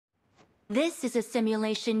This is a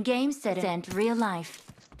simulation game set in real life.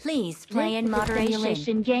 Please play in moderation. This is a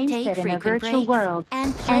simulation game Take set in a frequent virtual breaks, world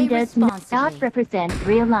and play does not responsibly. represent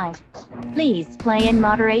real life. Please play in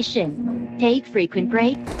moderation, take frequent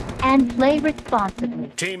breaks, and play responsibly.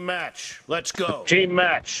 Team match, let's go. Team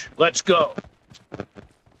match, let's go.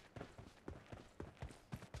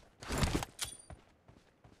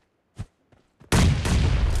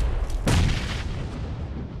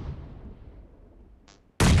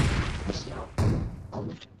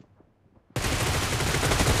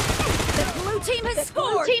 The blue team has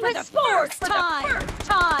scored for the first time.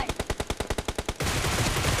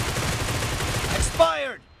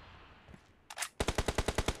 Expired.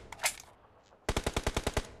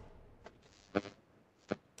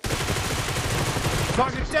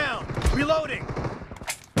 Target down. Reloading.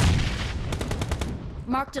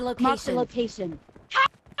 Marked a location. Mark the location.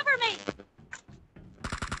 Cover me!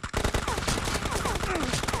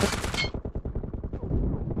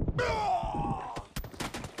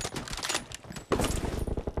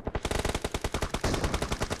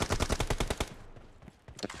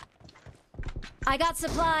 I got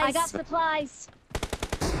supplies.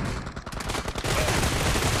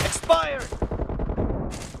 Expired.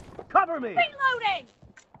 Cover me. Reloading!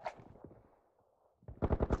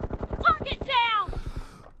 Target down!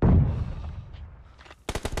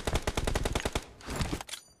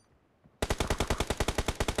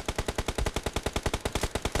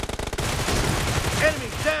 Enemy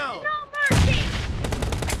down. No mercy!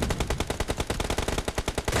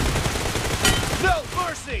 No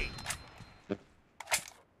mercy.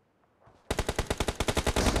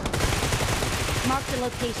 Marked a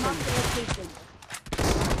location.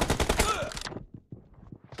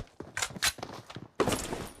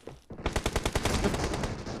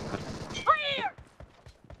 Clear!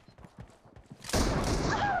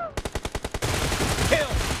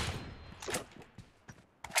 Kill.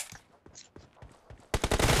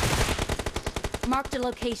 Marked a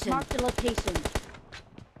location.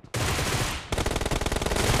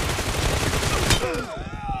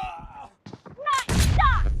 Nice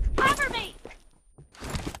shot! Cover me!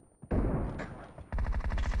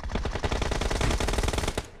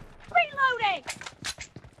 Reloading!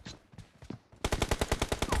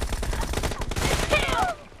 Kill!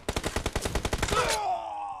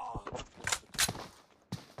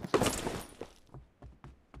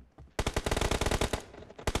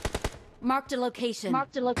 Marked a location.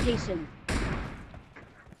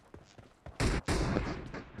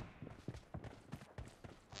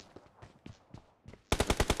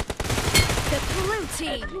 The blue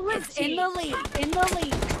team is in the lead.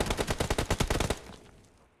 Reloading.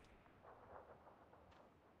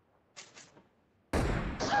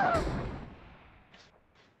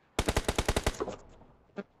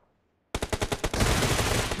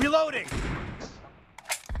 Reloading!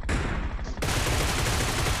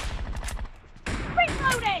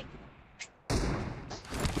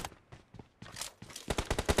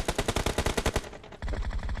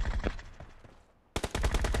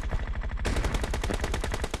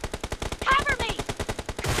 Cover me!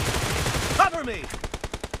 Cover me.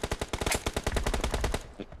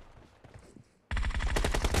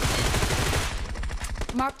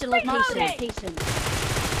 Marked a location.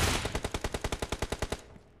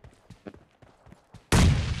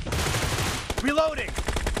 Reloading.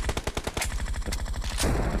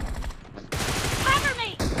 Cover me!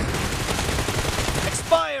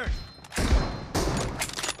 Expired.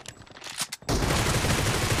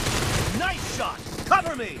 Nice shot.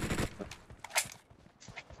 Cover me.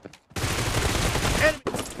 Enemy.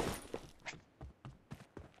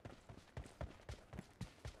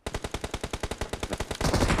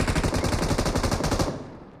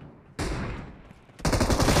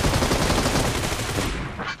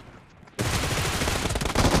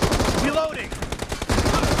 Reloading.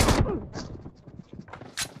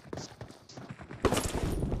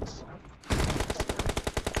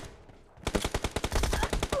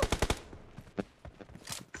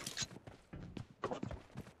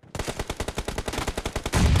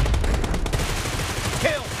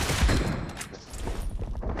 Kill.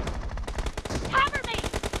 Cover me!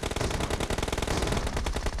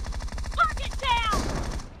 Target down!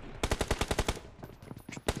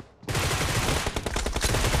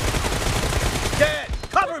 Dead.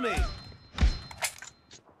 Cover me.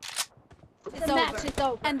 The match is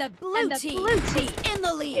over. And the blue team is in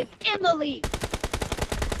the lead.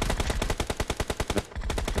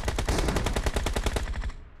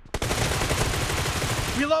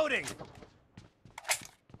 Reloading.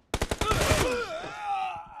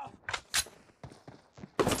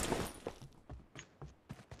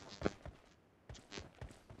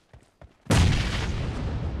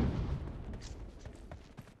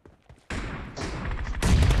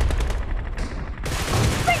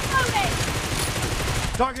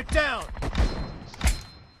 Target down.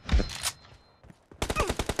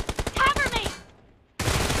 Cover me!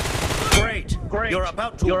 Great. You're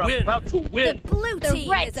about to win. The blue The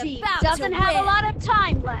team red is team about doesn't to have win. a lot of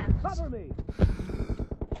time left. Cover me.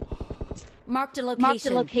 Marked a location. Marked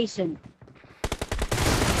a location.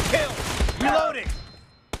 Kill. Reloading.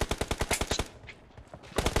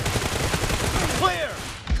 Clear.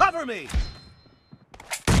 Cover me.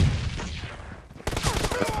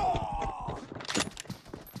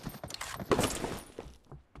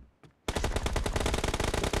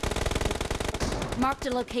 Marked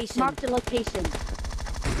a location. Marked a location.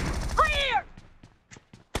 Clear!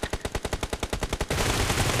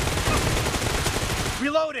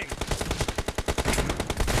 Reloading.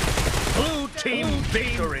 Blue team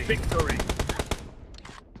victory.